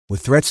With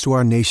threats to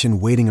our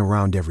nation waiting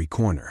around every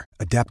corner,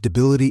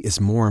 adaptability is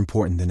more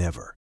important than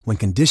ever. When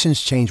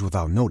conditions change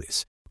without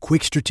notice,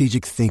 quick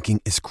strategic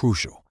thinking is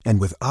crucial.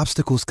 And with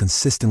obstacles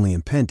consistently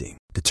impending,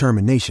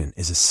 determination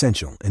is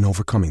essential in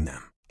overcoming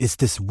them. It's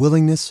this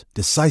willingness,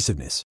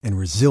 decisiveness, and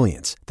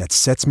resilience that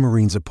sets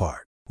Marines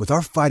apart. With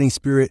our fighting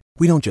spirit,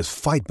 we don't just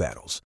fight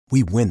battles,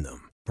 we win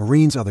them.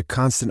 Marines are the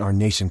constant our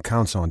nation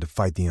counts on to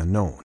fight the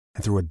unknown.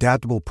 And through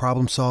adaptable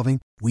problem solving,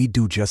 we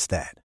do just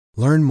that.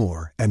 Learn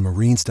more at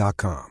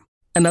marines.com.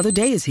 Another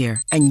day is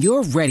here, and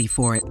you're ready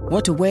for it.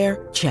 What to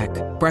wear? Check.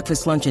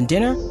 Breakfast, lunch, and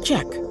dinner?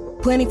 Check.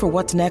 Planning for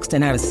what's next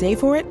and how to save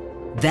for it?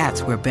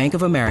 That's where Bank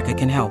of America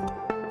can help.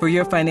 For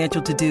your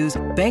financial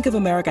to-dos, Bank of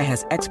America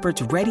has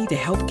experts ready to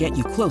help get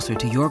you closer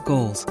to your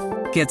goals.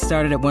 Get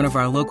started at one of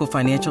our local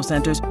financial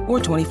centers or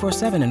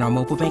 24/7 in our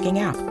mobile banking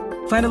app.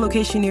 Find a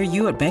location near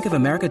you at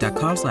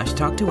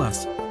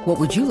bankofamerica.com/talktous. What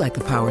would you like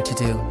the power to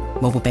do?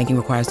 Mobile banking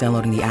requires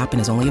downloading the app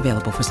and is only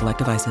available for select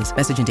devices.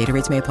 Message and data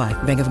rates may apply.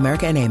 Bank of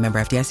America N.A., member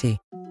FDIC.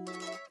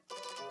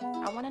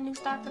 I want a new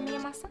start for me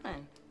and my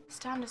son. It's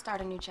time to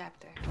start a new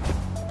chapter.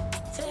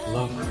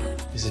 Love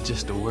isn't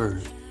just a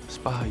word. It's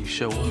by how you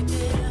show up.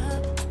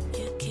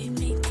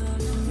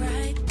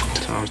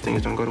 Sometimes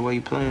things don't go the way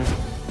you plan.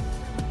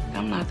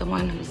 I'm not the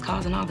one who's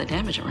causing all the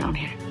damage around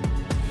here.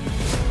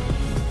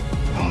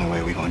 The only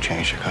way we're gonna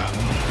change Chicago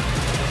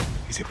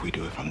is if we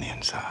do it from the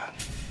inside.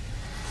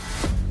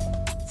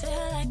 Feel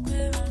like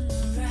we're on the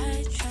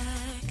right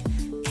track.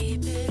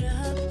 Keep it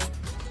up.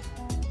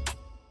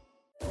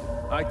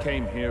 I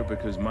came here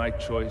because my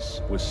choice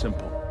was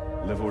simple.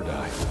 Live or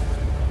die.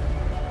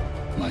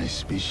 My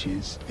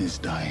species is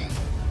dying.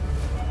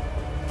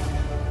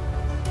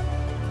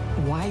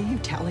 Why are you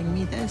telling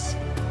me this?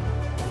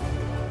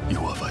 You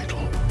are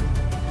vital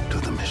to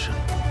the mission.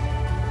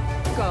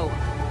 Go.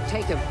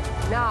 Take him.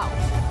 Now.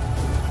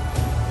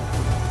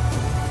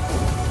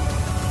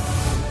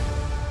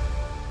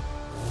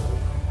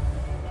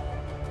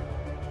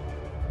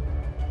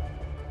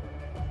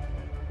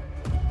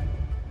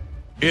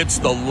 It's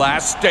The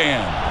Last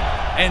Stand.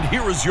 And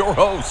here is your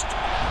host,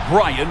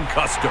 Brian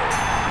Custer.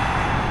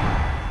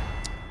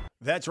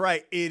 That's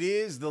right. It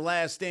is The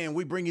Last Stand.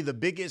 We bring you the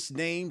biggest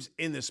names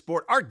in the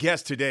sport. Our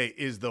guest today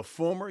is the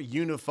former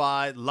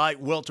unified light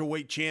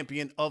welterweight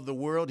champion of the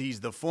world.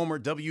 He's the former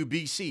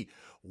WBC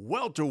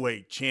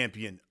welterweight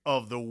champion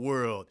of the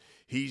world.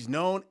 He's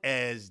known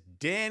as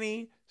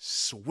Danny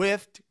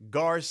Swift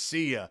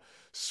Garcia.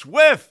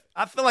 Swift,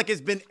 I feel like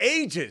it's been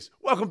ages.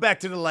 Welcome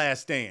back to The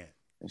Last Stand.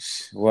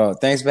 Well,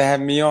 thanks for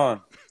having me on.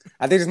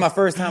 I think it's my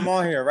first time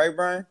on here, right,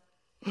 Brian?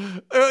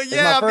 It's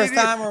my first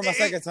time or my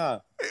second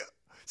time?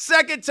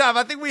 Second time.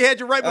 I think we had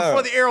you right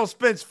before the Errol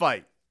Spence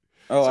fight.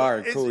 Oh, all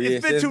right, cool.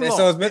 It's been too long.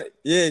 So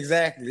yeah,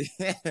 exactly.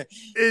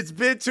 It's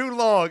been too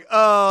long.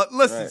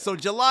 Listen, So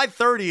July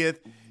 30th,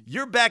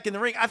 you're back in the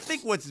ring. I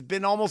think what's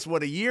been almost,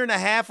 a year and a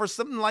half or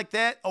something like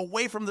that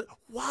away from the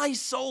 – why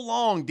so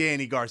long,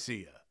 Danny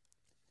Garcia?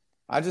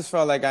 I just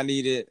felt like I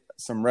needed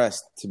some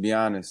rest, to be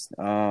honest.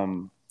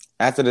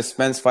 After the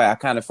Spence fight, I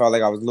kind of felt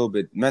like I was a little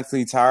bit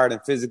mentally tired and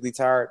physically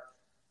tired.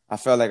 I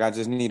felt like I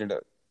just needed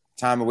a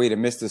time away to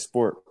miss the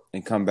sport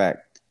and come back.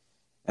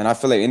 And I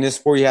feel like in this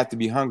sport, you have to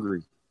be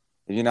hungry.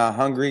 If you're not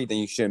hungry, then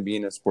you shouldn't be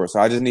in the sport. So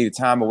I just needed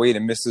time away to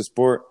miss the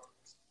sport,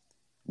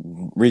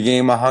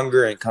 regain my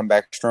hunger, and come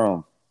back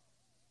strong.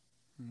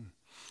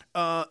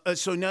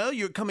 So now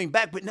you're coming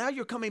back, but now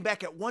you're coming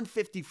back at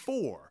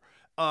 154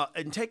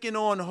 and taking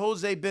on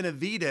Jose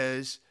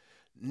Benavidez,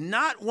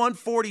 not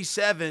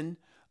 147.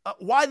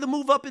 Why the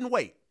move up in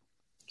weight?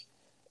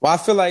 Well, I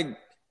feel like,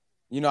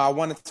 I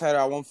won a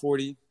title at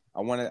 140. I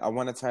won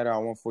a title at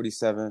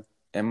 147.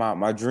 And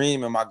my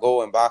dream and my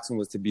goal in boxing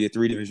was to be a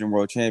 3-division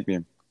world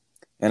champion.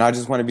 And I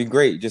just want to be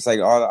great, just like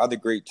all the other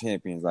great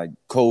champions, like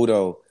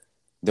Cotto,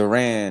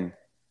 Duran,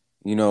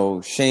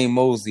 Shane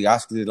Mosley,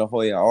 Oscar De La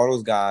Hoya, all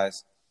those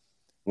guys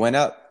went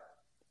up.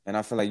 And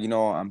I feel like,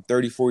 I'm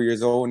 34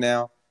 years old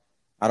now.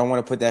 I don't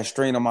want to put that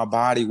strain on my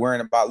body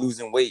worrying about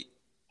losing weight.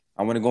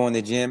 I want to go in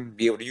the gym,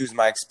 be able to use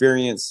my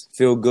experience,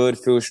 feel good,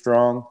 feel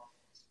strong.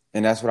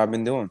 And that's what I've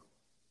been doing.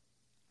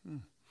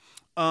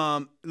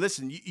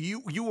 Listen,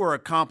 you were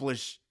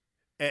accomplished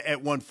at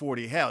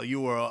 140. Hell,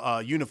 you were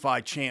a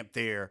unified champ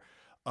there.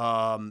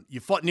 You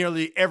fought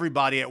nearly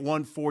everybody at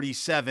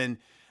 147.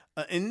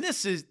 And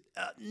this is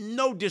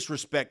no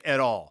disrespect at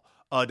all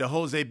to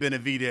Jose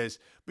Benavidez.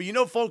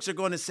 But folks are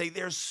going to say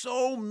there's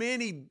so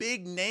many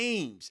big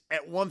names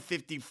at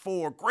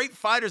 154, great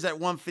fighters at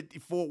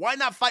 154. Why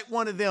not fight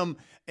one of them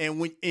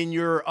in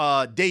your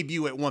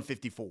debut at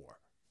 154?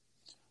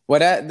 Well,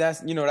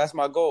 that's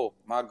my goal.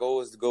 My goal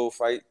is to go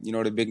fight,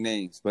 the big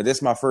names. But this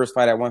is my first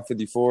fight at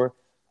 154,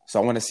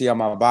 so I want to see how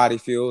my body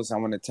feels. I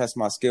want to test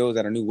my skills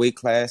at a new weight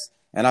class,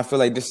 and I feel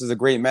like this is a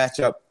great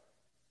matchup.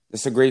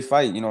 It's a great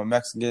fight, a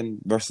Mexican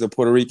versus a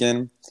Puerto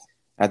Rican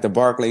at the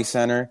Barclays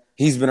Center.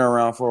 He's been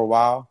around for a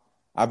while.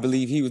 I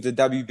believe he was the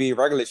WBA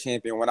regular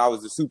champion when I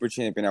was the super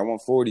champion at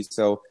 140.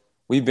 So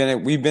we've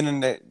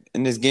been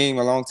in this game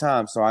a long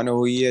time, so I know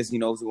who he is. He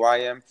knows who I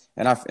am,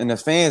 and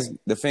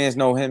the fans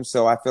know him.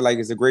 So I feel like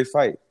it's a great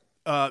fight.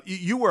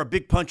 You were a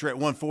big puncher at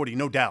 140,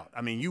 no doubt.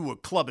 I mean, you were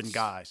clubbing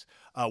guys.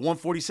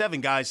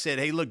 147 guys said,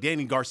 "Hey, look,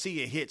 Danny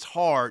Garcia hits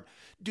hard."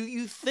 Do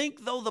you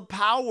think though the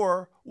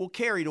power will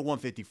carry to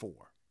 154?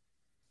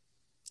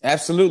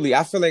 Absolutely.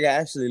 I feel like I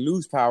actually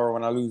lose power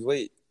when I lose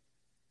weight.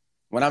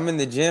 When I'm in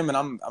the gym and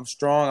I'm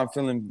strong, I'm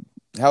feeling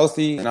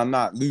healthy, and I'm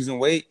not losing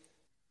weight,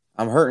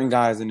 I'm hurting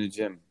guys in the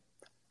gym.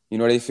 You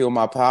know, they feel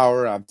my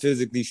power. I'm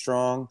physically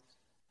strong.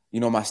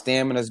 You know, my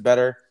stamina's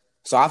better.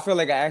 So I feel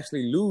like I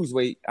actually lose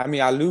weight. I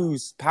mean, I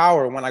lose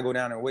power when I go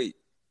down in weight.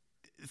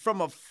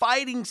 From a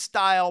fighting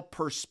style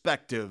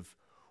perspective,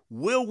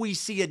 will we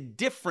see a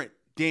different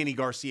Danny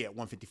Garcia at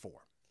 154?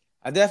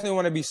 I definitely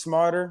want to be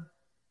smarter.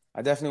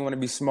 I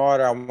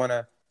want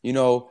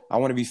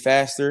to be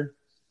faster.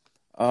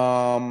 I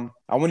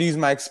want to use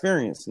my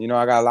experience. You know,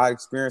 I got a lot of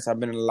experience. I've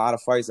been in a lot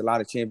of fights, a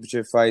lot of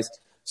championship fights.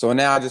 So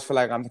now I just feel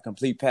like I'm the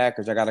complete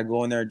package. I got to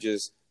go in there and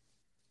just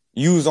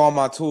use all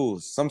my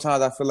tools.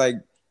 Sometimes I feel like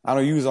I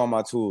don't use all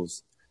my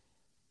tools.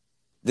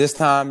 This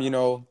time, you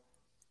know,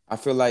 I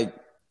feel like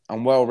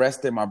I'm well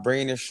rested. My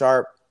brain is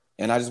sharp.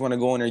 And I just want to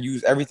go in there and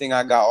use everything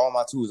I got, all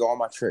my tools, all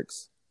my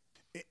tricks.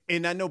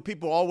 And I know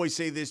people always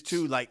say this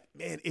too, like,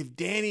 man, if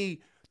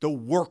Danny, the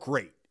work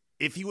rate,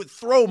 if he would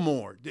throw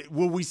more,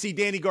 will we see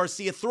Danny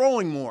Garcia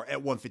throwing more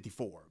at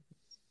 154?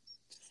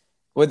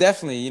 Well,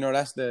 definitely. You know,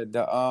 that's I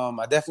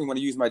definitely want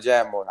to use my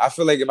jab more. I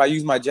feel like if I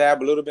use my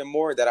jab a little bit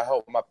more, that'll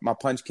help my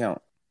punch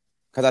count.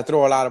 Because I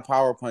throw a lot of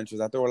power punches.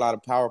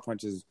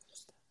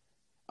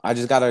 I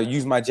just got to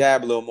use my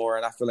jab a little more,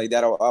 and I feel like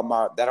that'll up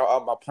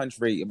my punch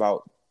rate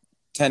about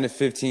 10 to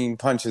 15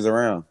 punches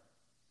around.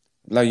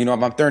 Like, you know,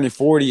 if I'm 30,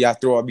 40,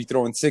 I'll be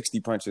throwing 60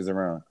 punches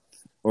around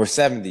or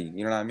 70.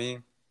 You know what I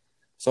mean?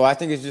 So I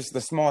think it's just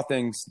the small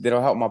things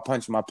that'll help my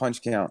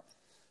punch count.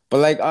 But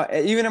like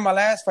even in my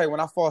last fight when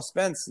I fought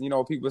Spence, you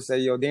know, people say,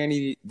 yo,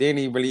 Danny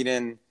really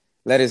didn't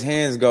let his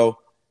hands go.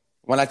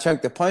 When I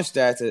checked the punch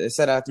stats, it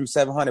said I threw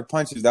 700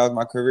 punches. That was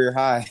my career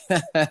high.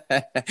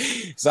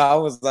 So I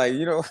was like,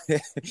 you know,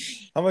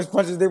 how much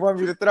punches they want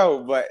me to throw?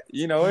 But,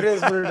 you know, it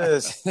is what it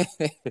is.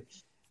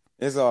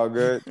 It's all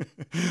good.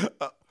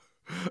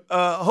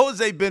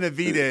 Jose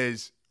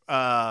Benavidez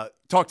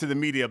talked to the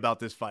media about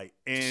this fight,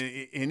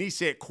 and he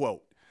said,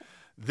 quote,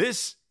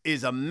 "This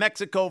is a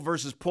Mexico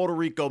versus Puerto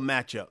Rico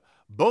matchup.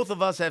 Both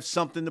of us have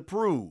something to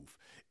prove.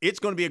 It's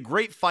going to be a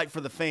great fight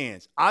for the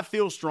fans. I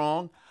feel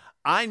strong.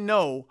 I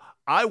know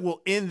I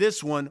will end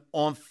this one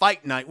on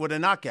fight night with a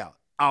knockout.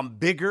 I'm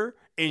bigger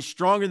and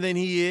stronger than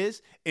he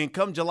is, and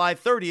come July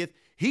 30th,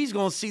 he's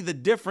going to see the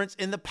difference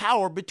in the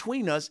power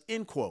between us,"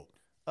 end quote.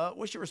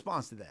 What's your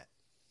response to that?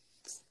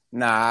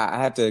 Nah, I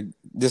have to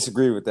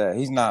disagree with that.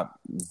 He's not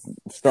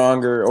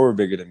stronger or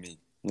bigger than me.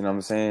 You know what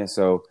I'm saying?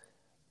 So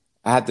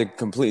I have to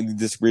completely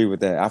disagree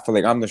with that. I feel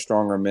like I'm the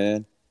stronger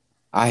man.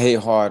 I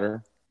hit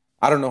harder.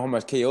 I don't know how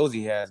much KOs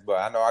he has, but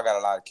I know I got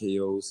a lot of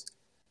KOs.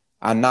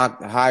 I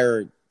knocked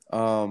higher,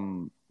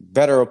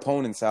 better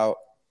opponents out,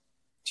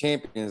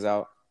 champions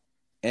out.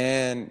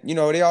 And, you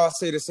know, they all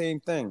say the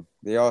same thing.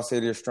 They all say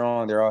they're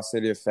strong. They all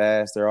say they're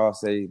fast. They all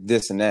say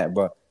this and that.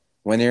 But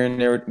when they're in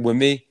there with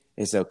me,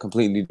 it's a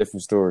completely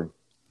different story.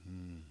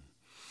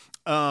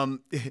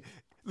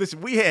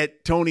 Listen, we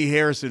had Tony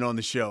Harrison on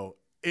the show.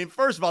 And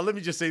first of all, let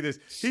me just say this.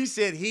 He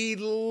said he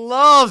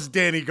loves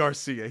Danny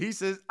Garcia. He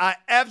says, I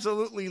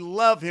absolutely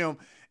love him,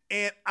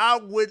 and I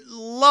would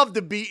love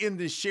to be in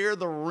to share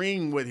the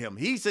ring with him.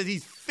 He says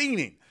he's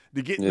fiending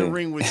to get in the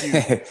ring with you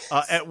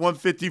at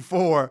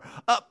 154.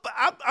 But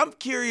I'm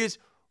curious,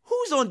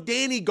 who's on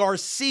Danny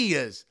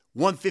Garcia's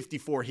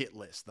 154 hit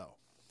list, though?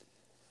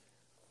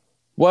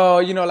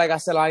 Well, you know, like I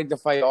said, I like to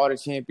fight all the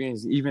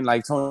champions, even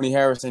like Tony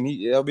Harrison.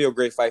 It'll be a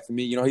great fight for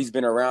me. You know, he's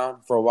been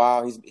around for a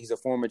while. He's a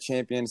former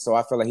champion, so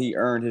I feel like he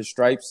earned his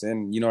stripes,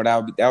 and you know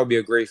that would be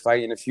a great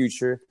fight in the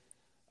future.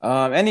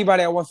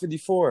 Anybody at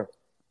 154,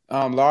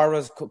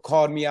 Lara's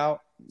called me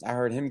out. I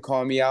heard him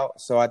call me out,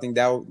 so I think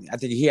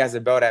he has a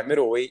belt at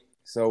middleweight,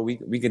 so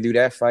we could do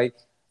that fight.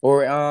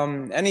 Or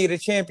any of the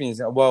champions.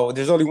 Well,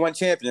 there's only one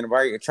champion,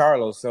 right?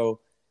 Charlo. So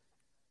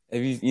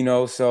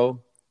if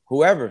so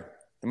whoever.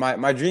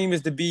 My dream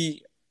is to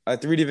be a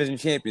 3-division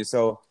champion.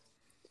 So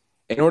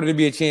in order to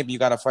be a champion, you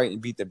got to fight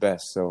and beat the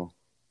best. So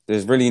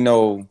there's really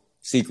no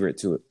secret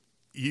to it.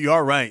 You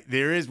are right.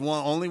 There is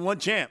only one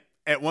champ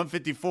at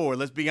 154,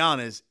 let's be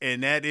honest,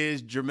 and that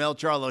is Jermell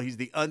Charlo. He's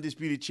the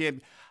undisputed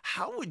champion.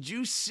 How would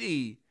you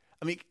see,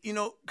 I mean, you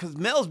know, because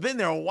Mel's been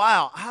there a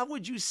while, how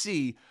would you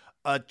see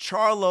a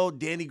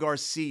Charlo-Danny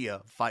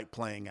Garcia fight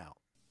playing out?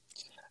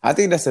 I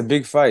think that's a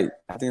big fight.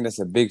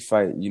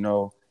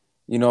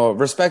 You know,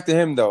 respect to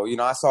him though. You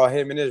know, I saw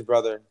him and his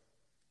brother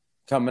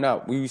coming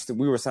up. We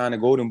were signing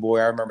Golden Boy.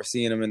 I remember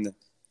seeing him in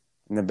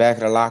the back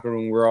of the locker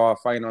room. We were all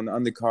fighting on the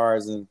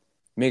undercards and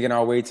making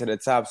our way to the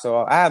top.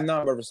 So I have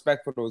nothing but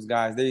respect for those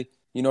guys. They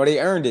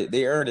earned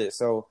it.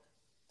 So,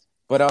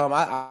 but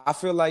I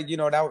feel like, you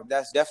know,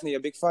 that's definitely a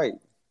big fight.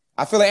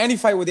 I feel like any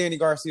fight with Danny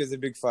Garcia is a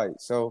big fight.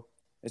 So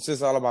It's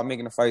just all about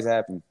making the fights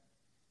happen.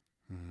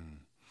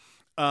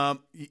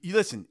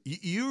 Listen,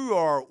 you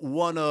are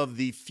one of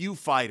the few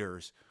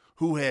fighters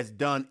who has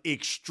done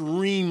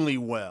extremely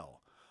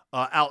well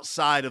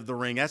outside of the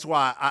ring. That's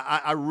why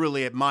I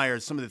really admire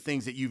some of the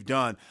things that you've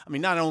done. I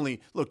mean, not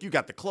only, look, you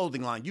got the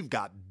clothing line, you've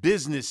got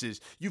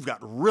businesses, you've got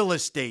real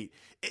estate.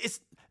 It's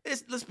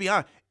let's be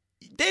honest,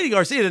 Danny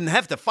Garcia doesn't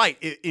have to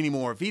fight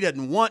anymore if he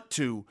doesn't want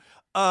to.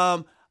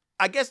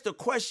 I guess the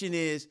question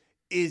is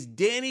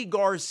Danny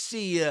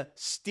Garcia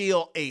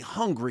still a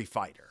hungry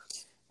fighter?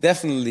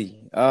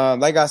 Definitely.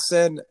 Like I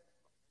said,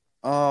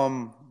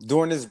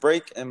 during this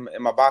break in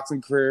my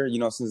boxing career,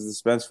 since the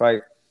Spence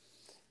fight,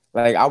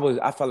 like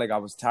I felt like I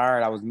was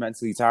tired. I was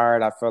mentally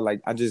tired. I felt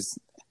like I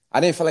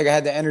didn't feel like I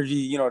had the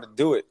energy, to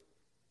do it.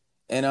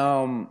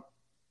 And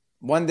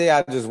one day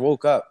I just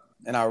woke up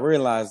and I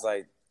realized,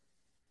 like,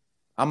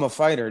 I'm a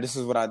fighter. This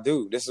is what I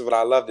do. This is what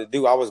I love to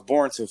do. I was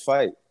born to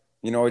fight.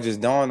 It just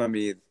dawned on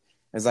me.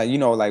 It's like,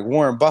 like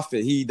Warren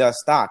Buffett, he does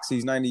stocks.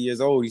 He's 90 years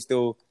old.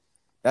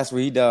 That's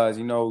what he does.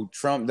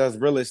 Trump does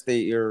real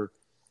estate or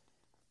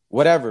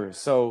whatever.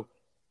 So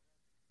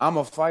I'm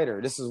a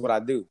fighter. This is what I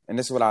do. And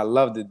this is what I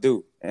love to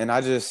do. And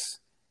I've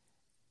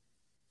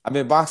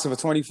been boxing for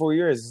 24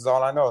 years. This is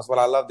all I know. It's what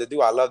I love to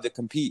do. I love to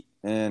compete.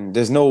 And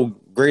there's no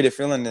greater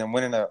feeling than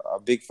winning a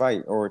big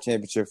fight or a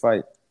championship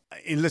fight.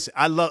 And listen,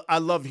 I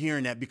love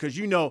hearing that because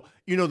the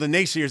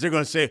naysayers, they're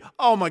going to say,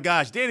 "Oh my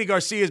gosh, Danny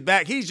Garcia's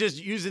back. He's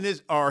just using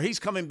this, or he's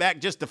coming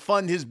back just to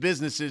fund his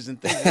businesses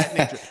and things of that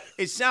nature."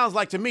 It sounds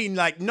like to me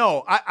like,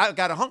 no, I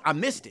got I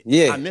missed it.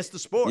 Yeah, I missed the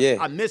sport. Yeah,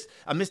 I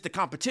missed the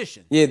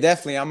competition. Yeah,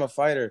 definitely. I'm a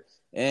fighter,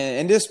 and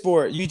in this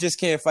sport, you just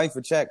can't fight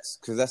for checks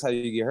because that's how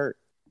you get hurt.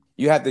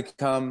 You have to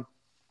come.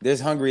 There's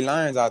hungry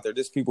lions out there.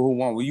 There's people who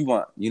want what you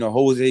want.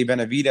 Jose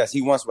Benavidez,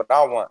 he wants what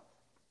I want.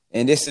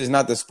 And this is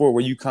not the sport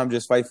where you come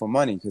just fight for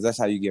money because that's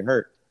how you get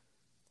hurt.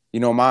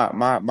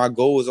 My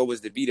goal is always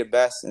to be the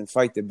best and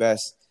fight the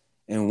best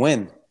and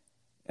win.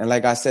 And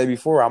like I said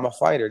before, I'm a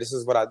fighter. This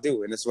is what I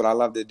do, and this is what I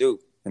love to do.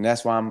 And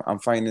that's why I'm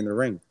fighting in the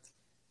ring.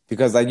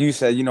 Because like you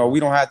said, we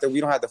don't have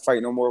to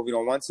fight no more if we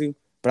don't want to,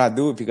 but I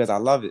do it because I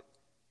love it.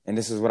 And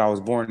this is what I was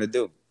born to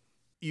do.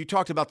 You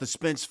talked about the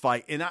Spence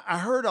fight, and I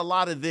heard a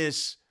lot of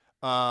this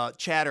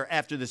chatter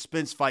after the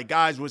Spence fight.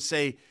 Guys would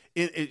say,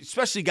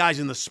 especially guys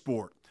in the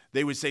sport,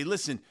 they would say,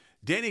 listen,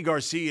 Danny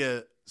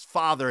Garcia's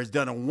father has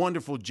done a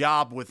wonderful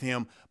job with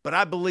him, but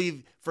I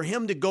believe for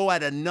him to go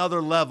at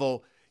another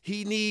level,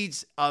 he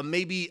needs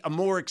maybe a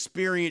more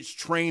experienced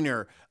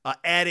trainer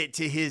added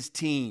to his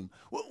team.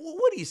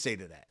 What do you say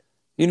to that?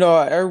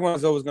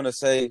 Everyone's always going to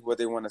say what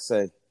they want to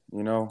say,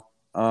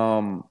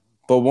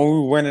 but when we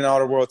were winning all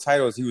the world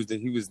titles, he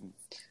was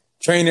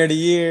trainer of the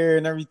year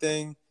and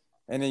everything.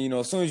 And then,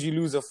 as soon as you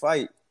lose a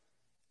fight,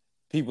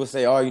 people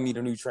say, oh, you need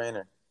a new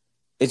trainer.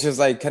 It's just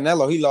like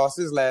Canelo. He lost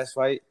his last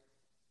fight.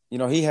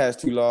 He has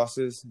 2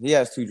 losses. He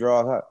has 2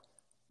 draws.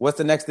 What's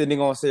the next thing they're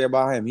going to say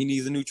about him? He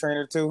needs a new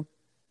trainer too?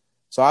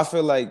 So I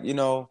feel like,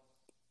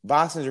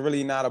 boxing is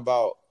really not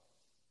about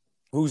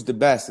who's the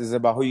best. It's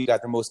about who you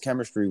got the most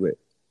chemistry with.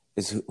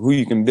 It's who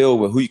you can build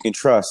with, who you can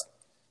trust.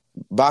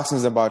 Boxing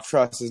is about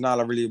trust. It's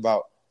not really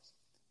about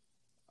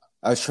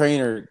a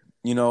trainer,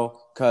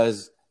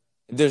 because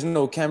if there's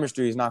no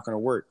chemistry, it's not going to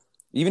work.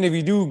 Even if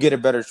you do get a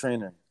better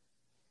trainer,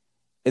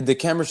 if the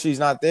chemistry is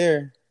not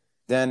there,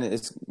 then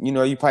it's, you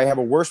probably have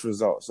a worse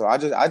result. So I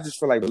just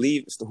feel like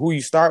believe who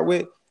you start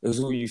with is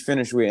who you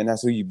finish with, and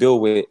that's who you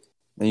build with,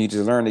 and you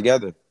just learn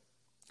together.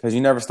 Because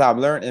you never stop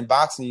learning. In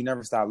boxing, you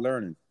never stop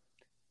learning.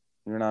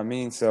 You know what I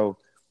mean? So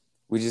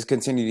we just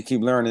continue to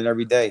keep learning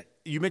every day.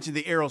 You mentioned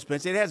the Errol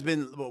Spence. It has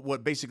been,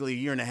 basically a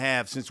year and a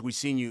half since we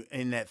seen you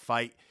in that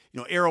fight.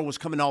 Errol was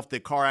coming off the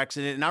car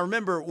accident. And I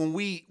remember when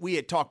we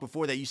had talked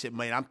before that, you said,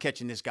 man, I'm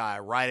catching this guy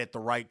right at the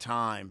right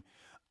time.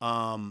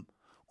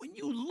 When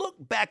you look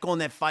back on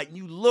that fight and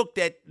you looked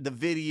at the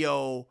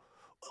video,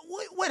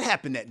 what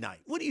happened that night?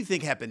 What do you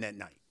think happened that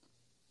night?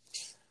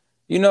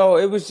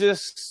 It was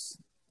just,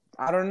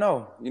 I don't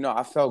know.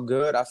 I felt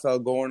good. I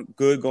felt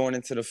good going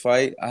into the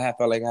fight. I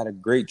felt like I had a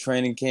great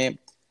training camp.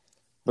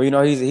 But,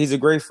 he's a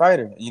great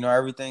fighter.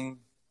 Everything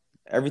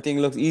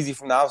looks easy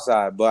from the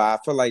outside. But I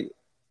feel like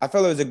it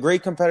was a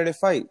great competitive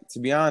fight, to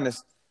be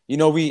honest.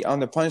 We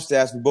on the punch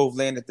stats, we both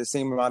landed the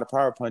same amount of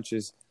power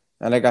punches.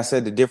 And like I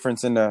said, the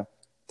difference in the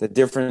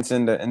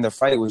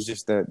fight was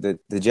just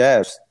the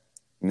jabs.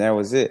 And that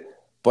was it.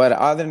 But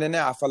other than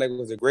that, I felt like it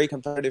was a great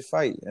competitive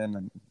fight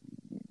and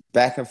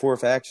back and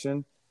forth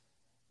action.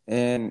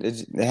 And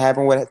it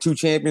happened with 2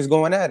 champions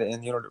going at it.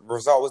 And, the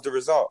result was the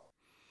result.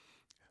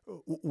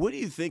 What do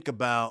you think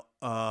about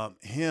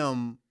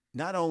him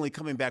not only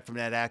coming back from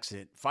that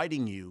accident,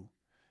 fighting you,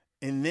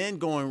 and then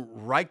going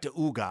right to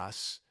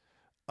Ugas,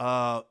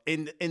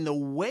 in the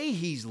way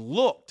he's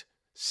looked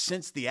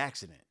since the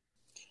accident?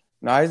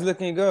 No, he's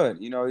looking good.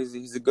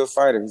 He's a good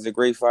fighter. He's a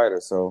great fighter.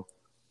 So,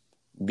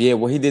 yeah,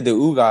 what he did to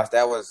Ugas,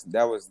 that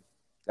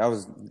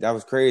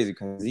was crazy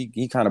because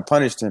he kind of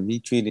punished him.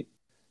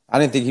 I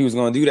didn't think he was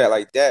going to do that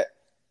like that.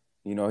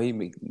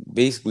 He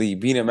basically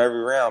beat him every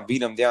round,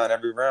 beat him down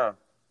every round.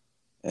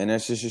 And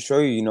that's just to show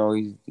you, you know,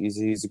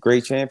 he's a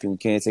great champion. You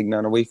can't take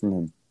nothing away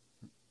from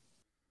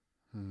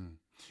him.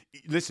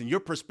 Listen, your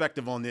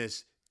perspective on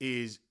this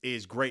is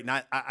great,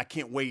 and I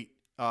can't wait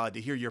to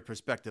hear your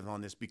perspective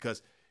on this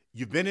because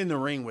you've been in the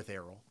ring with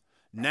Errol.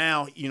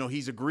 Now, you know,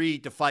 he's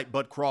agreed to fight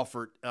Bud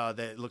Crawford.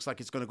 That looks like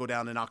it's going to go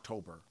down in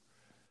October.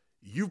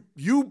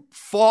 You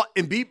fought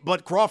and beat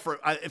Bud Crawford,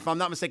 if I'm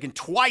not mistaken,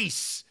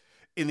 twice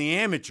in the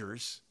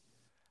amateurs.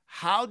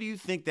 How do you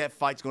think that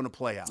fight's going to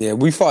play out? Yeah,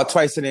 we fought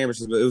twice in the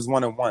amateurs, but it was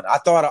 1-1. I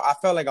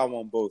felt like I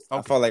won both. Okay.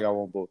 I felt like I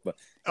won both, but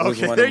it was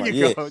 1-1. There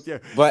you go. Yeah.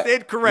 But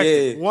stayed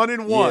corrected.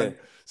 1-1. Yeah.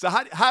 So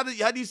how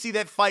do you see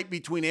that fight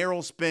between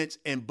Errol Spence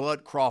and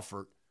Bud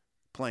Crawford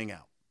playing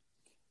out?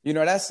 You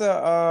know, that's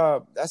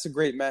a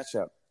great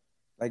matchup.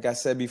 Like I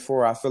said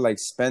before, I feel like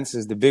Spence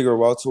is the bigger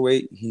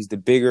welterweight. He's the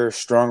bigger,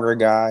 stronger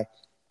guy.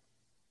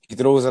 He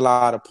throws a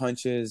lot of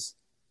punches.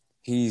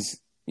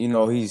 He's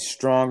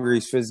stronger.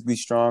 He's physically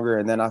stronger.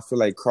 And then I feel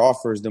like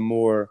Crawford's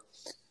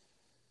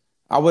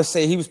I would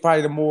say he was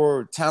probably the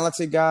more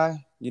talented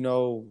guy, you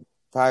know,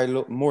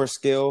 probably more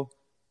skill.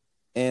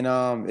 And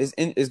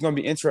it's going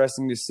to be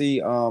interesting to see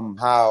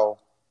how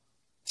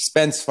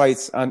Spence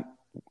fights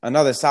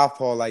another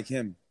southpaw like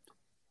him.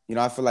 You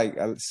know, I feel like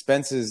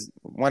Spence's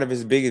one of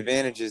his big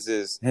advantages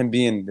is him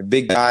being the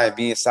big guy,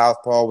 being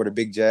southpaw with a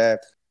big jab.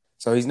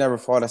 So he's never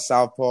fought a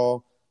southpaw,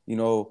 you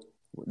know,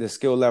 the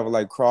skill level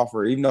like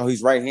Crawford, even though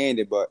he's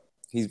right-handed, but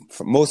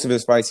for most of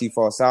his fights he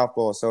fought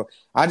southpaw. So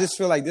I just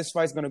feel like this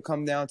fight's going to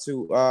come down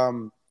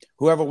to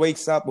whoever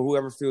wakes up or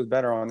whoever feels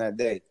better on that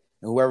day.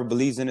 And whoever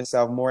believes in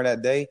himself more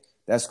that day,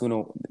 that's who's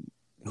going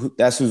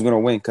to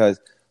win, because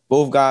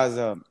both guys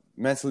are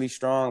mentally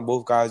strong,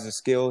 both guys are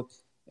skilled.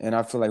 And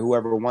I feel like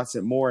whoever wants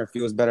it more and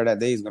feels better that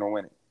day is going to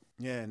win it.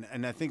 Yeah,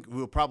 and I think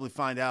we'll probably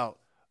find out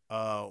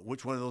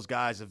which one of those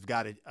guys have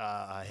got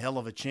a hell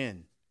of a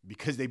chin,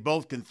 because they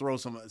both can throw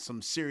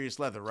some serious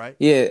leather, right?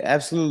 Yeah,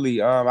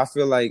 absolutely. I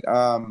feel like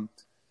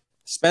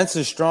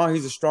Spencer's strong.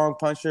 He's a strong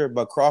puncher,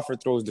 but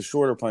Crawford throws the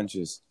shorter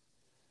punches.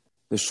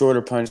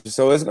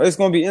 So it's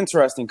going to be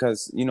interesting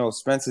because, you know,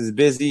 Spencer's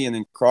busy, and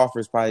then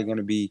Crawford's probably going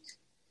to be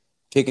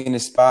picking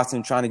his spots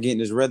and trying to get in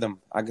his rhythm.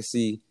 I can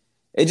see.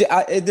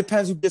 It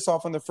depends who gets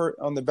off on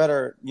the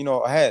better, you know,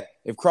 ahead.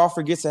 If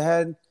Crawford gets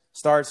ahead,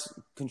 starts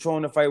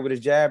controlling the fight with his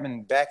jab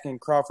and backing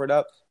Crawford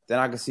up, then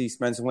I can see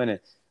Spence winning.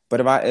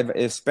 But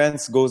if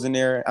Spence goes in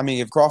there,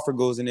 if Crawford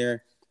goes in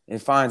there and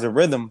finds a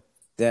rhythm,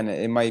 then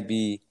it might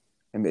be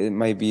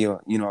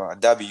a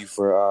W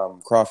for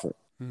Crawford.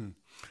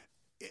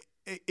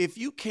 If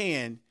you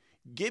can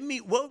give me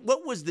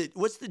what's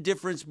the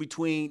difference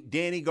between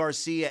Danny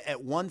Garcia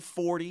at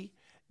 140?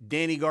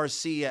 Danny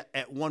Garcia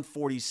at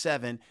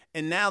 147,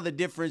 and now the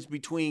difference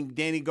between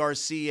Danny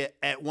Garcia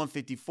at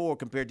 154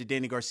 compared to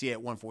Danny Garcia at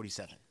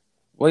 147.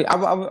 Well,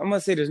 I'm going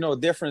to say there's no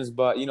difference,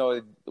 but, you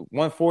know,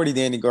 140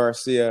 Danny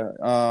Garcia,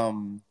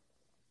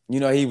 you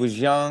know, he was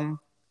young.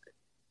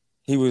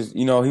 He was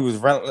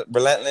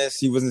relentless.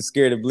 He wasn't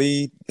scared to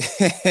bleed.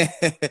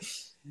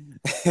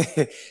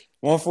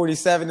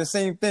 147, the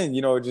same thing,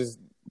 you know,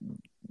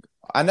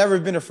 I never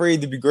been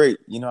afraid to be great.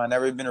 You know, I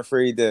never been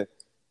afraid to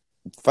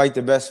fight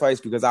the best fights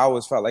because I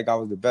always felt like I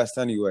was the best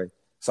anyway.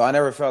 So I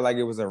never felt like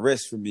it was a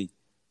risk for me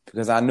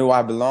because I knew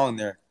I belonged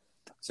there.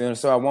 So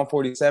at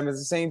 147 it's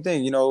the same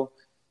thing, you know,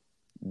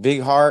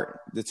 big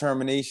heart,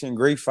 determination,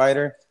 great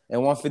fighter.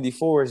 And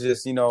 154 is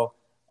just, you know,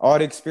 all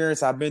the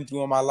experience I've been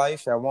through in my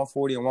life at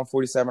 140 and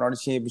 147, all the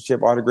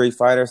championship, all the great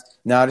fighters.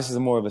 Now this is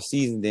more of a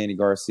seasoned Danny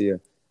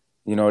Garcia.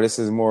 You know, this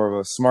is more of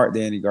a smart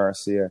Danny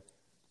Garcia,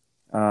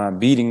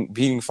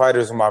 beating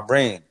fighters with my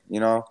brain,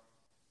 you know,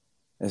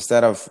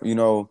 instead of, you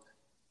know,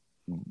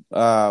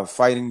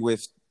 fighting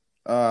with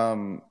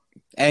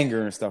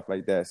anger and stuff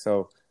like that.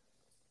 So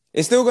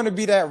it's still going to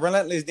be that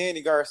relentless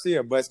Danny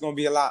Garcia, but it's going to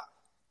be a lot.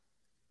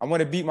 I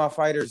want to beat my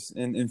fighters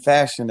in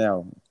fashion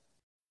now.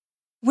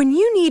 When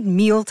you need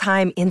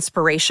mealtime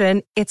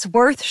inspiration, it's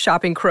worth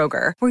shopping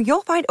Kroger, where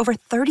you'll find over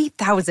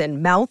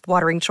 30,000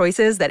 mouth-watering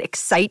choices that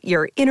excite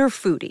your inner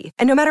foodie.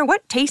 And no matter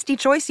what tasty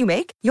choice you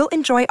make, you'll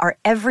enjoy our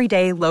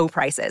everyday low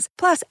prices,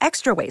 plus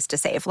extra ways to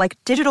save, like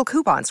digital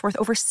coupons worth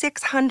over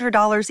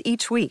 $600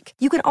 each week.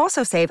 You can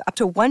also save up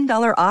to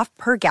 $1 off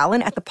per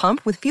gallon at the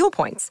pump with fuel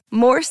points.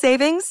 More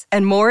savings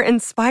and more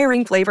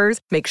inspiring flavors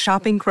make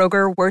shopping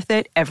Kroger worth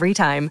it every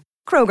time.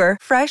 Kroger,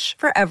 fresh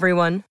for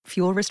everyone.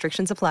 Fuel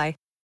restrictions apply.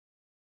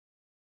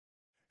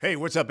 Hey,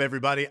 what's up,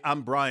 everybody?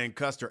 I'm Brian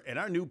Custer, and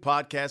our new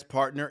podcast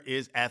partner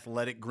is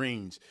Athletic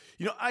Greens.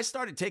 You know, I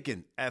started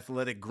taking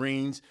Athletic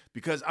Greens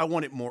because I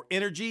wanted more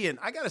energy, and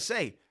I got to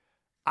say,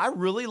 I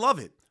really love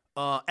it.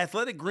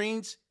 Athletic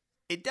Greens,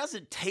 it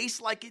doesn't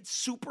taste like it's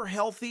super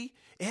healthy.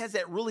 It has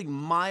that really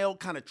mild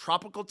kind of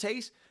tropical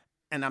taste,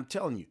 and I'm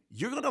telling you,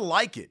 you're going to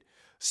like it.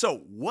 So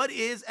what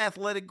is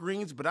Athletic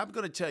Greens? But I'm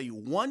going to tell you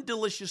one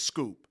delicious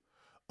scoop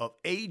of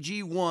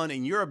AG1,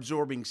 and you're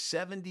absorbing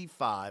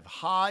 75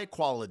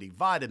 high-quality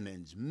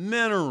vitamins,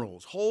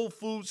 minerals, whole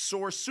food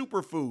source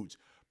superfoods,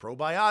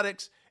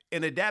 probiotics,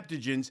 and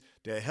adaptogens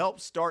to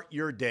help start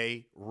your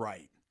day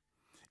right.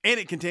 And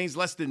it contains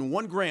less than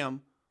 1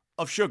 gram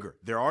of sugar.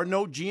 There are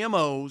no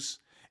GMOs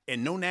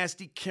and no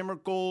nasty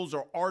chemicals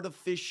or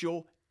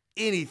artificial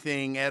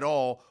anything at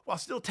all, while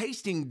still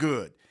tasting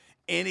good.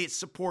 And it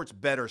supports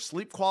better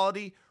sleep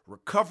quality,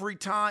 recovery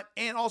time,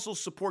 and also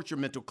supports your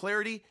mental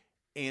clarity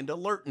and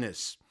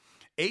alertness.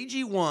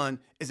 AG1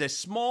 is a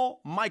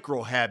small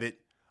micro habit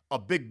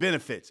of big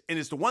benefits, and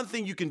it's the one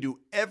thing you can do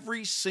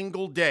every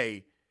single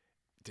day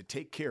to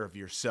take care of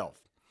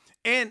yourself.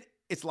 And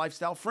it's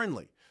lifestyle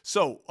friendly.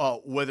 So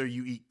whether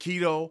you eat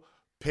keto,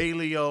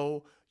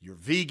 paleo, you're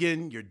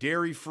vegan, you're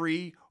dairy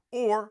free,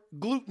 or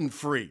gluten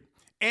free,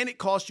 and it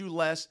costs you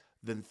less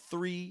than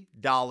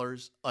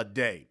 $3 a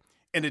day.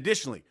 And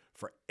additionally,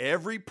 for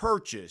every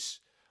purchase,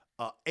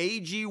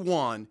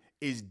 AG1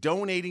 is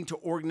donating to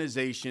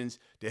organizations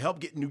to help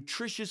get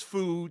nutritious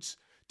foods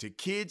to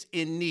kids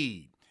in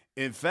need.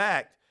 In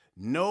fact,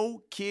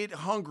 No Kid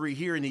Hungry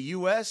here in the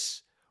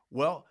U.S.,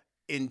 well,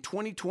 in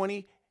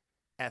 2020,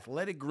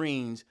 Athletic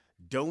Greens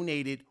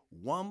donated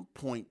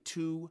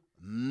 $1.2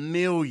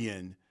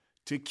 million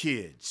to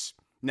kids.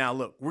 Now,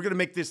 look, we're going to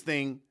make this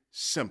thing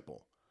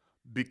simple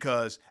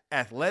because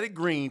Athletic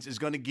Greens is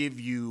going to give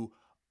you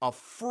a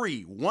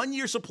free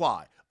 1-year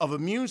supply of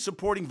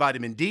immune-supporting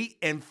vitamin D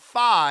and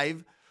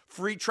 5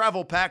 free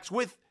travel packs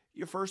with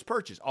your first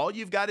purchase. All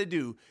you've got to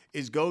do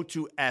is go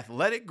to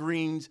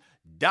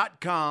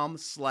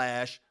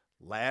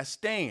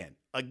athleticgreens.com/laststand.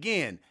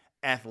 Again,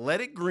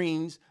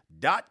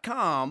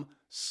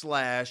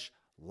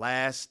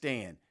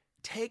 athleticgreens.com/laststand.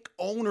 Take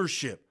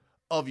ownership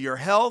of your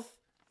health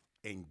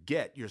and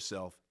get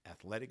yourself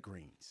Athletic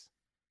Greens.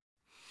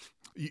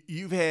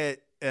 You've had,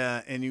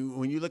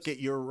 when you look at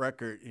your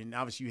record, and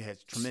obviously you had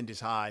tremendous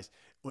highs,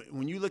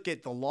 when you look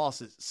at the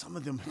losses, some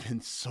of them have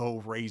been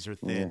so razor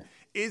thin. Yeah.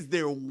 Is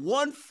there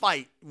one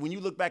fight, when you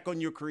look back on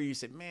your career, you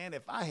said, man,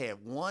 if I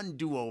had one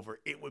do-over,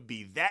 it would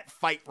be that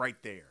fight right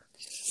there?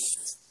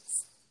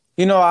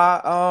 You know,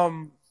 I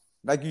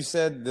like you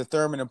said, the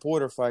Thurman and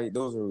Porter fight,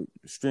 those are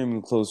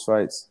extremely close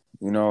fights.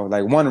 You know,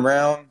 like 1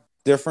 round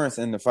difference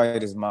and the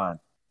fight is mine,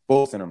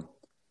 both of them.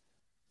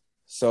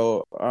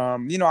 So,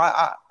 you know,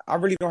 I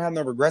really don't have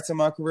no regrets in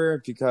my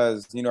career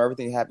because, you know,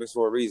 everything happens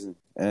for a reason.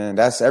 And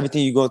that's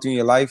everything you go through in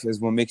your life is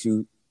what makes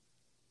you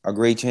a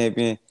great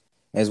champion,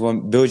 is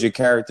what builds your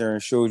character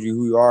and shows you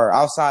who you are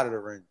outside of the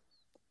ring.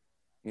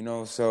 You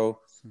know, so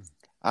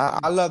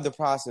I love the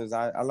process.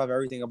 I love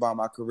everything about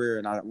my career,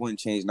 and I wouldn't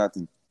change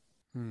nothing.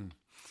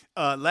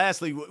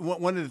 Lastly,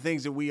 one of the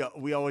things that we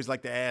always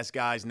like to ask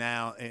guys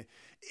now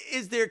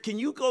is can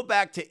you go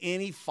back to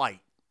any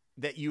fight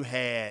that you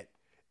had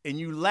and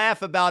you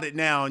laugh about it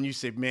now and you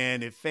say,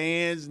 man, if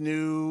fans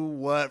knew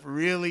what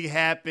really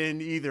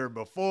happened either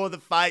before the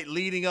fight,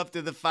 leading up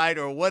to the fight,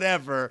 or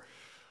whatever,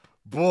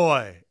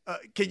 boy,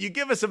 can you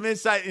give us some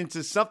insight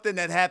into something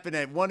that happened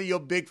at one of your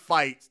big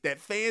fights that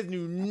fans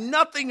knew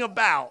nothing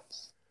about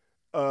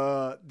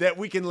that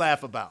we can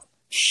laugh about?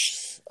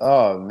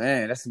 Oh,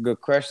 man, that's a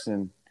good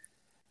question.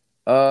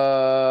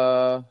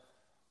 Man.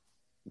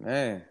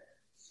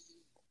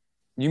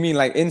 You mean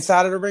like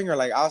inside of the ring or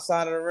like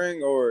outside of the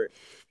ring, or?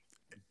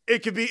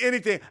 It could be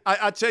anything.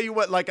 I'll tell you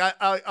what, like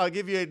I'll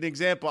give you an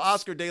example.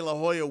 Oscar De La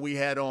Hoya we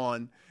had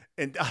on,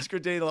 and Oscar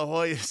De La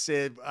Hoya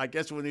said, I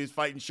guess when he was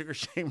fighting Sugar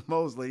Shane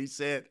Mosley, he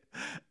said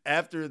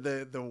after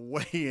the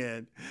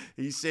weigh-in,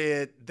 he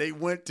said they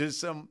went to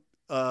some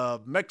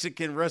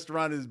Mexican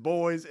restaurant, his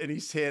boys, and he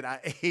said, I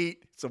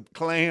ate some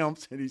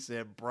clams, and he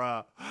said,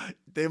 bruh,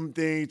 them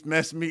things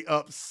messed me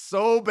up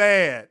so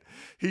bad.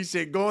 He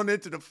said, going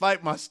into the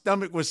fight, my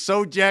stomach was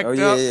so jacked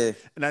up,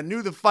 and I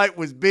knew the fight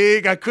was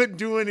big. I couldn't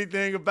do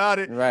anything about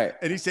it. Right.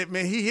 And he said,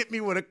 man, he hit me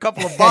with a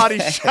couple of body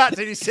shots,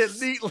 and he said,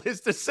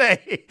 needless to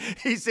say,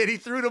 he said he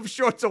threw them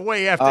shorts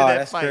away after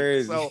that fight.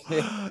 Crazy. So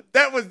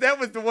that was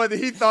the one that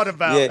he thought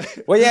about. Yeah.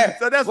 Well, yeah.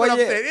 So that's what I'm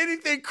saying.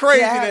 Anything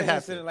crazy that happened. I had an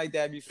incident like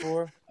that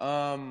before.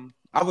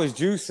 I was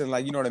juicing,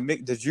 like, you know, to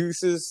mix the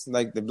juices,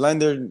 like the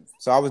blender.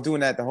 So I was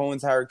doing that the whole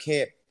entire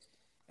camp.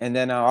 And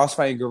then I was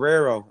fighting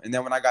Guerrero. And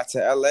then when I got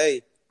to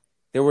L.A.,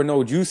 there were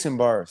no juicing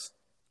bars.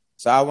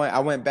 So I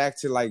went back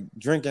to, like,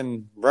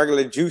 drinking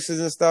regular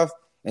juices and stuff.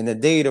 And the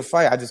day of the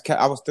fight,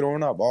 I was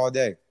throwing up all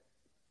day.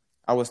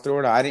 I was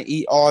throwing up. I didn't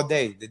eat all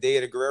day the day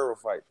of the Guerrero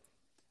fight.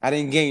 I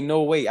didn't gain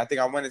no weight. I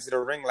think I went into the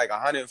ring like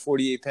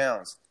 148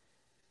 pounds.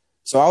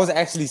 So I was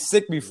actually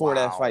sick before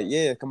that fight,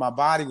 because my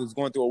body was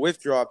going through a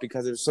withdrawal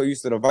because it was so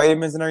used to the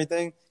vitamins and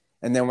everything.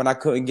 And then when I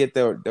couldn't get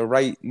the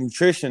right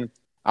nutrition,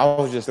 I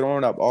was just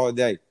throwing up all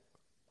day.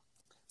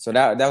 So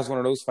that was one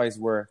of those fights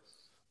where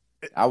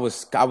I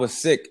was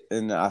sick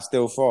and I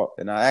still fought,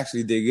 and I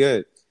actually did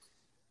good.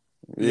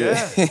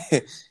 Yeah,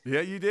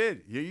 yeah, you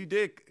did. Yeah, you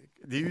did.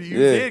 You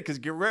did, because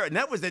Guerrero, and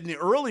that was in the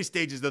early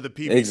stages of the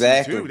PBC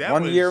exactly. too. That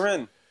 1 year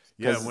in.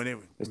 Yeah, when it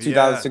was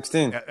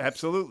 2016.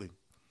 Absolutely.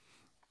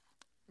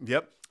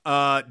 Yep.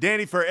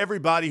 Danny, for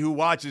everybody who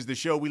watches the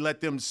show, we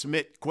let them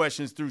submit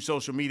questions through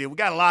social media. We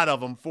got a lot of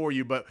them for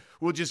you, but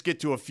we'll just get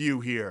to a few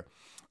here.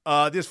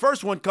 This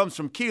first one comes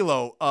from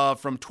Kilo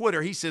from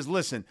Twitter. He says,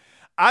 listen,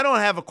 I don't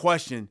have a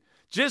question.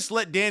 Just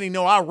let Danny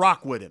know I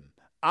rock with him.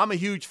 I'm a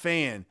huge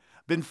fan.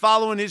 Been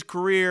following his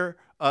career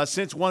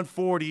since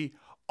 140.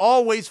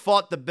 Always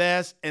fought the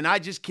best, and I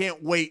just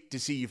can't wait to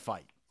see you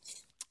fight.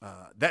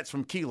 That's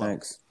from Kilo.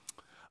 Thanks.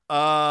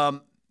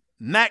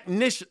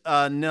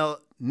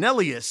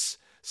 Nelius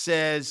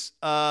says,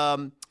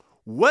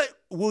 what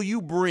will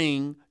you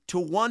bring to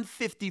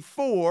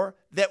 154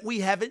 that we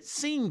haven't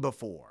seen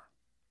before?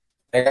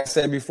 Like I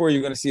said before,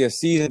 you're going to see a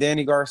seasoned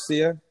Danny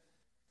Garcia,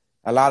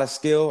 a lot of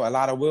skill, a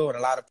lot of will, and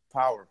a lot of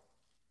power.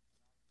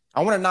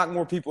 I want to knock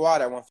more people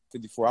out at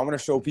 154. I want to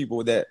show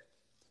people that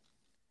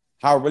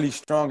how really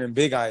strong and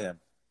big I am.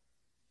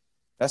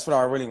 That's what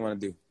I really want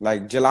to do.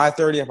 Like July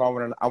 30th,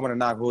 I want to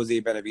knock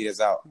Jose Benavidez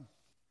out.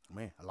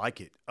 Man, I like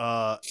it.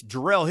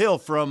 Jarrell Hill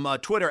from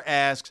Twitter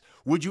asks,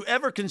 would you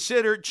ever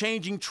consider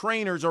changing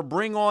trainers or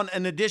bring on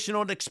an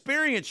additional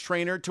experienced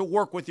trainer to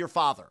work with your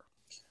father?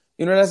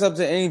 You know, that's up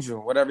to Angel,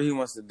 whatever he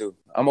wants to do.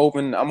 I'm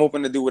open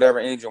to do whatever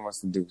Angel wants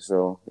to do.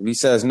 So if he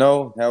says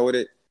no, hell with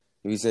it.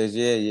 If he says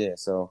yeah.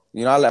 So,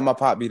 you know, I let my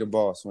pop be the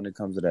boss when it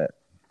comes to that.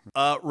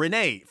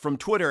 Renee from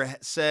Twitter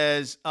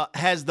says,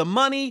 has the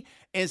money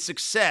and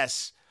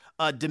success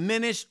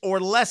diminished or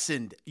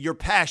lessened your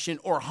passion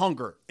or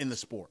hunger in the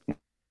sport?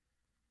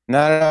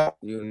 Not at all.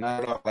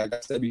 Not at all. Like I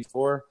said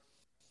before,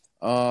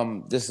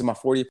 this is my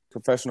 40th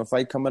professional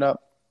fight coming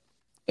up.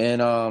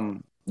 And,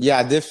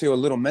 I did feel a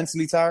little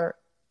mentally tired,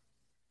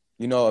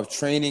 you know, of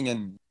training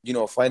and, you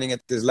know, fighting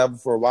at this level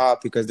for a while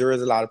because there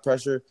is a lot of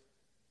pressure.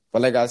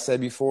 But like I said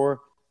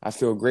before, I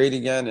feel great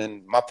again,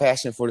 and my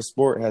passion for the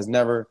sport has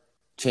never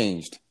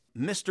changed.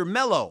 Mr.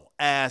 Mello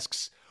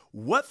asks,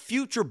 what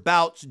future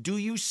bouts do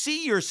you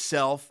see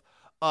yourself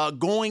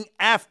going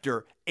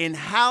after, and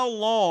how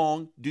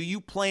long do you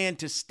plan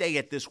to stay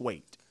at this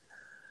weight?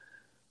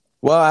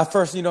 Well, at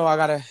first, you know, I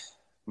got to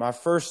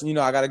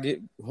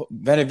get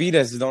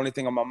Benavidez is the only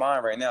thing on my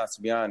mind right now,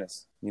 to be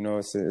honest. You know,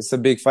 it's a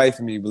big fight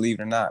for me,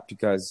 believe it or not,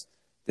 because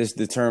this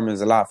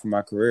determines a lot for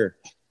my career.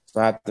 So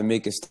I have to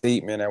make a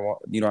statement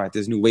at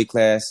this new weight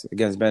class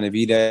against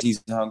Benavidez.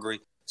 He's hungry.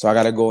 So I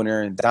got to go in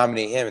there and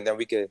dominate him, and then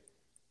we could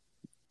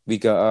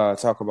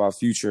talk about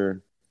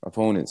future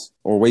opponents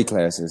or weight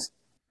classes.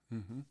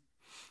 Mm-hmm.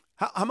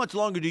 How much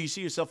longer do you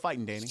see yourself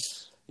fighting, Danny?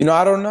 You know,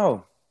 I don't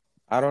know.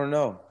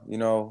 You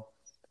know,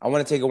 I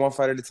want to take it one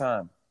fight at a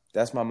time.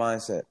 That's my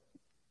mindset.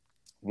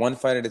 One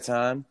fight at a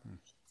time.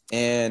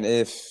 And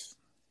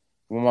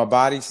when my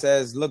body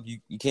says, look,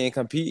 you can't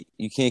compete,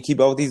 you can't keep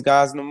up with these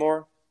guys no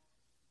more,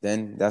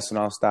 then that's when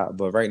I'll stop.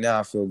 But right now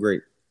I feel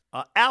great.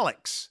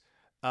 Alex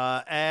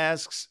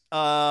asks,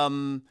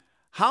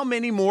 how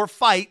many more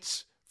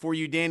fights for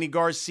you, Danny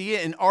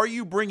Garcia, and are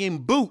you bringing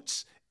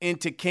Boots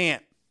into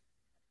camp?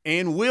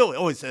 And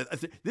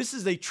this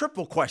is a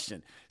triple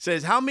question.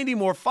 Says, how many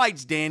more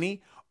fights,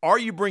 Danny? Are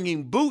you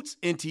bringing Boots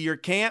into your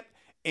camp?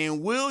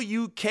 And will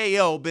you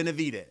KO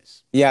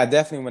Benavidez? Yeah, I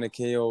definitely want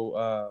to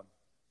KO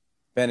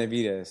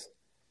Benavidez.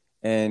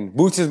 And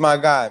Boots is my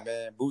guy,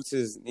 man. Boots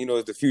is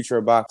the future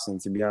of boxing,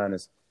 to be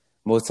honest.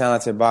 Most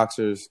talented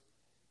boxers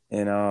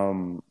in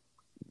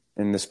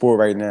the sport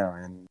right now.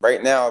 And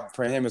right now,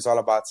 for him, it's all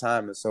about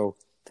time. And so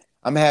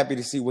I'm happy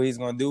to see what he's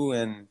going to do.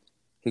 And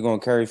he's going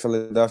to carry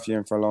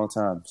Philadelphia for a long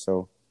time.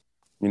 So,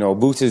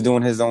 Boots is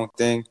doing his own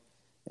thing.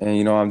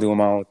 And, I'm doing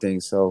my own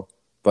thing. So,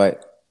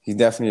 but he's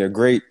definitely a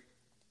great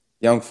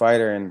young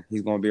fighter, and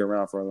he's going to be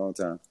around for a long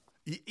time.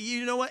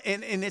 You know what?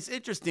 And it's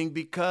interesting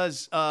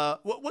because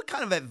what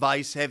kind of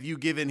advice have you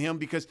given him?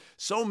 Because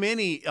so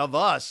many of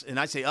us, and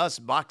I say us,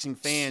 boxing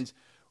fans,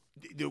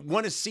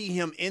 want to see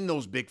him in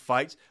those big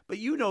fights. But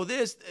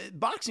this,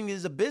 boxing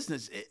is a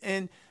business.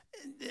 And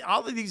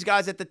all of these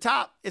guys at the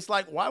top, it's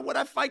like, why would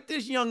I fight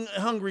this young,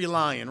 hungry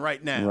lion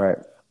right now?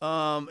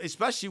 Right.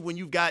 Especially when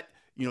you've got,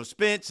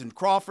 Spence and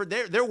Crawford.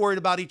 They're worried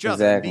about each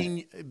other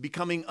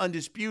becoming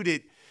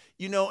undisputed.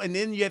 And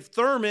then you have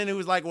Thurman, who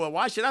was like, well,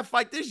 why should I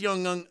fight this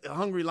young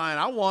hungry lion?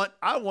 I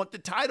want the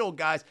title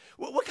guys.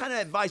 What kind of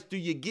advice do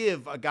you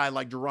give a guy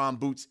like Jaron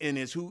Boots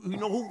Ennis who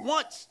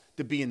wants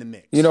to be in the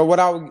mix?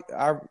 What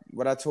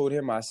I told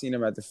him, I seen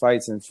him at the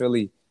fights in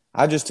Philly.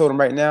 I just told him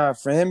right now,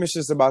 for him, it's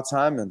just about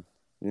timing,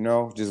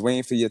 just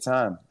waiting for your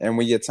time. And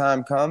when your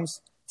time comes,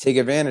 take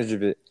advantage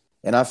of it.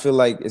 And I feel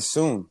like it's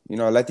soon.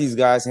 Let these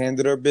guys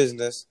handle their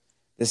business.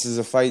 This is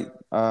a fight.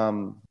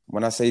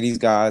 When I say these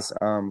guys,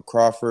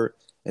 Crawford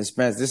and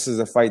Spence, this is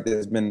a fight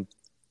that's been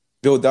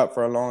built up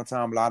for a long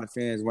time. A lot of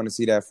fans want to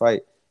see that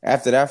fight.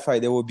 After that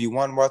fight, there will be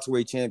one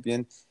welterweight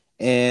champion,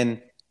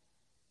 and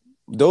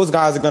those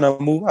guys are going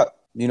to move up.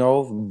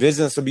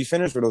 Business will be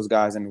finished for those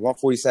guys, and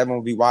 147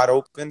 will be wide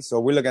open. So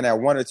we're looking at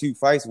one or two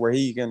fights where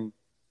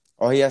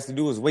all he has to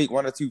do is wait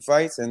 1 or 2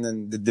 fights, and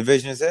then the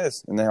division is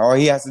his. And then all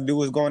he has to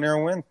do is go in there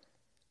and win.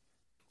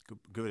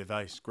 Good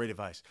advice. Great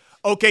advice.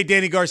 Okay,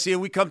 Danny Garcia,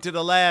 we come to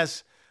the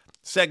last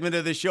segment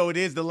of the show. It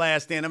is the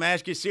last stand. I'm going to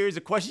ask you a series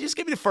of questions. Just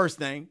give me the first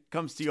thing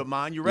comes to your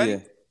mind. You ready? Yeah.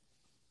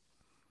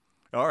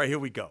 All right, here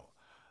we go.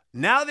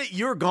 Now that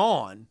you're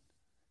gone,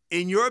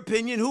 in your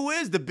opinion, who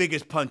is the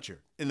biggest puncher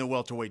in the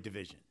welterweight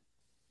division?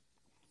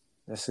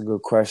 That's a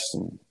good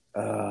question.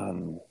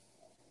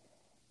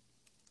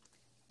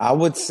 I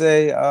would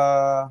say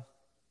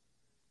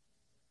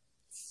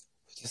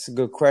Just a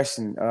good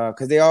question.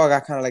 Because they all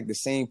got kind of like the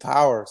same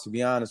power, to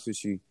be honest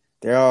with you.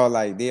 They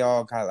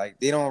all kind of like,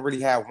 they don't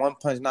really have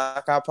one-punch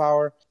knockout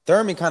power.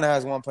 Thurman kind of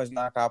has one-punch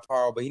knockout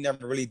power, but he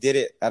never really did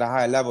it at a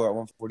high level at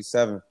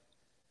 147.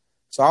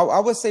 So I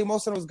would say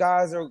most of those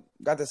guys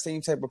got the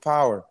same type of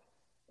power.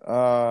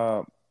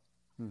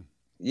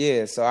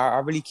 Yeah, so I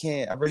really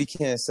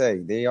can't say.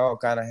 They all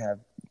kind of have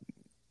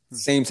the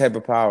same type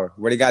of power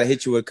where they got to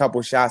hit you with a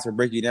couple shots or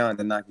break you down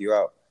to knock you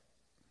out.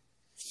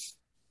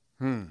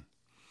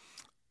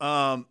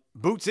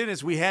 Boots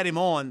Ennis, we had him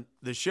on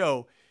the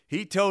show.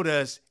 He told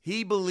us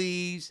he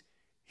believes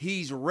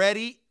he's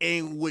ready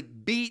and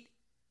would beat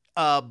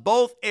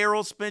both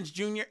Errol Spence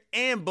Jr.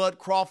 and Bud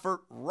Crawford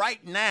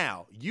right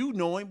now. You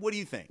know him. What do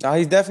you think? No,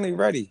 he's definitely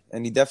ready,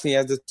 and he definitely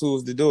has the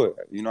tools to do it.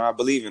 You know, I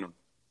believe in him.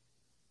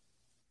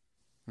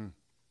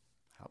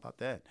 How about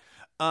that?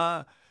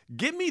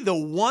 Give me the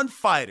one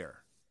fighter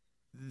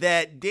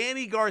that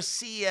Danny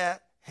Garcia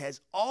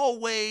has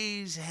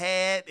always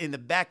had in the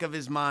back of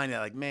his mind that,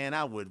 like, man,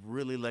 I would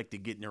really like to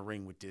get in the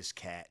ring with this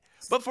cat.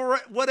 But for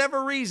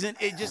whatever reason,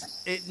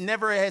 it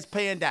never has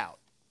panned out.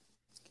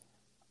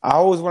 I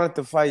always wanted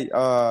to fight.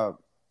 I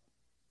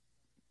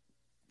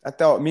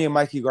thought me and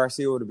Mikey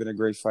Garcia would have been a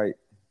great fight.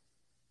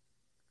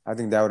 I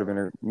think that would have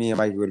been me and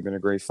Mikey would have been a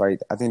great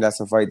fight. I think that's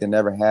a fight that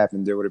never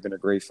happened. There would have been a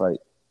great fight.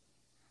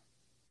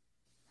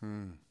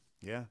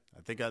 Yeah,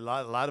 I think a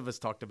lot of us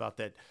talked about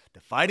that. The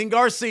Fighting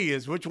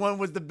Garcias. Which one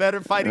was the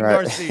better Fighting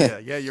Garcia?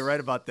 Yeah, you're right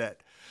about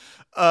that.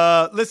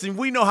 Listen,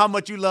 we know how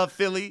much you love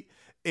Philly,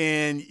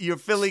 and you're a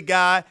Philly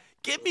guy.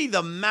 Give me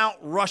the Mount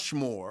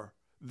Rushmore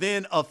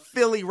then of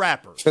Philly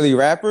rappers. Philly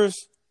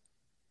rappers?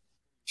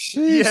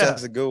 Sheesh, Yeah.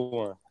 That's a good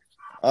one.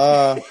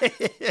 I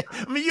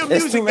mean, you're a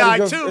music guy,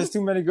 too. There's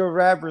too many good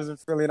rappers in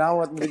Philly, and I don't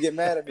want them to get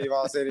mad at me if I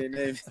don't say their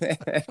names.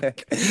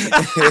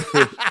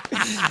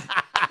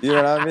 You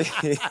know what I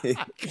mean?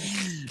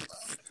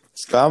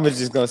 So I'm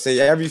just going to say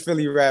every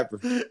Philly rapper,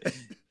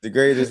 the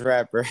greatest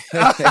rapper.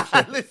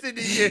 Listen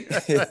to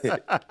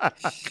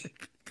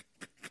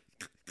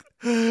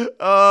you.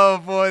 Oh,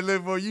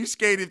 boy, you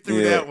skated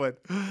through that one.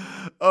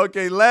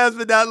 Okay, last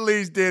but not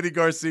least, Danny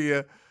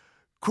Garcia.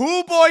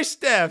 Cool Boy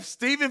Steph,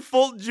 Stephen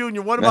Fulton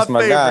Jr., one of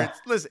my favorites. Guy.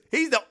 Listen,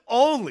 he's the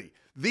only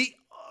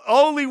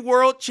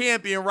world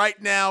champion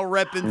right now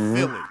repping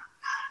Philly.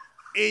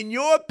 In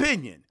your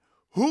opinion,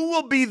 who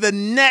will be the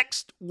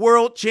next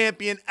world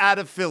champion out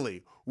of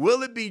Philly?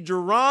 Will it be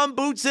Jerron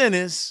Boots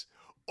Ennis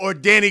or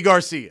Danny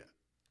Garcia?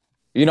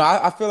 You know,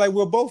 I feel like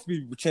we'll both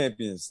be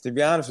champions, to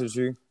be honest with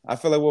you. I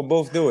feel like we'll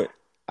both do it.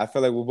 I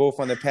feel like we're both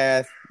on the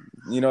path,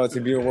 you know, to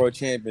being world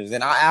champions.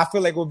 And I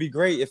feel like it would be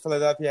great if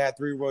Philadelphia had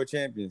 3 world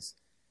champions,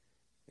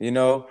 you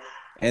know.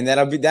 And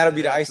that'll be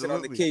the icing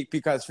on the cake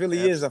because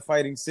Philly is a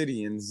fighting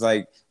city. And it's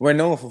like we're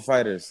known for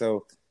fighters.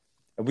 So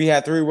if we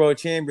had 3 world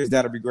champions,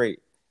 that'll be great.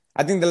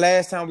 I think the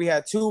last time we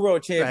had 2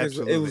 world champions,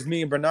 it was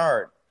me and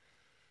Bernard.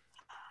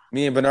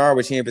 Me and Bernard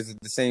were champions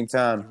at the same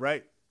time.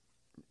 Right.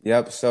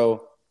 Yep.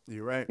 So,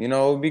 you're right. You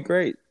know, it would be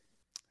great.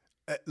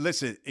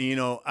 Listen, you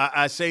know,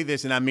 I say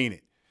this and I mean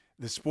it.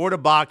 The sport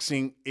of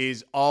boxing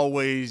is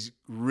always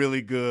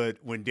really good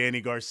when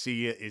Danny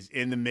Garcia is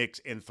in the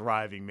mix and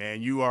thriving,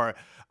 man. You are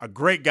a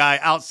great guy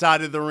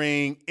outside of the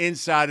ring,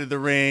 inside of the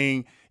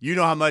ring. You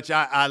know how much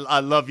I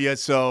love you,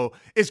 so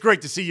it's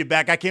great to see you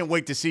back. I can't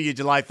wait to see you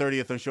July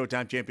 30th on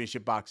Showtime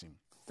Championship Boxing.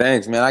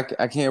 Thanks, man.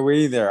 I can't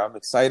wait either. I'm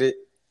excited.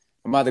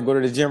 I'm about to go to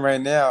the gym right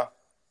now,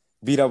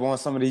 beat up on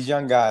some of these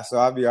young guys, so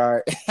I'll be all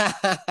right.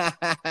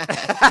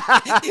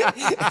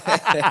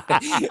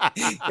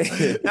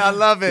 I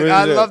love it.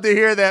 I love to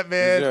hear that,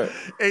 man.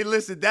 Hey,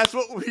 listen, that's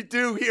what we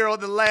do here on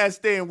The Last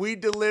Stand. We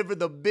deliver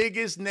the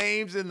biggest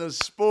names in the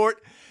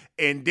sport,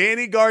 and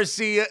Danny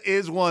Garcia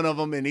is one of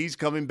them, and he's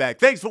coming back.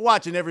 Thanks for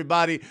watching,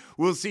 everybody.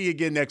 We'll see you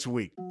again next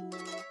week.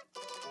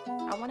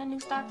 I want a new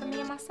start for me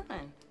and my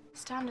son.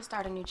 It's time to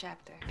start a new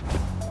chapter.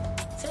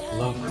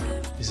 Love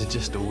is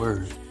just a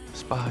word.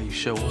 It's by how you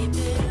show up.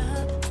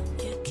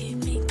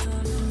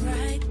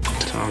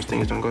 Sometimes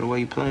things don't go the way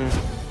you plan.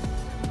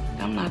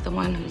 I'm not the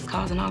one who's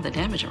causing all the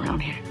damage around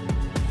here.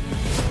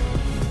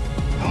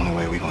 The only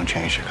way we're gonna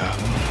change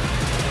Chicago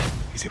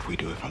is if we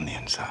do it from the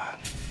inside.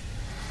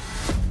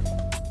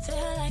 Feel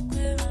like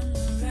we're on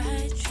the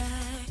right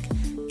track.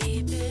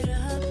 Keep it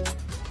up.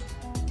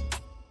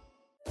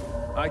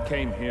 I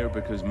came here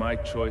because my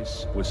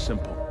choice was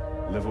simple.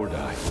 Live or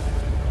die.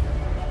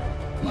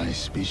 My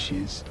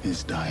species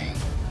is dying.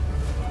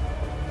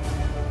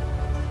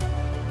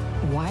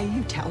 Why are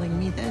you telling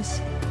me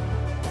this?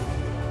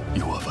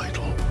 You are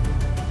vital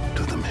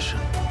to the mission.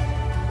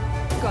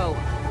 Go.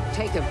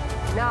 Take him.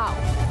 Now.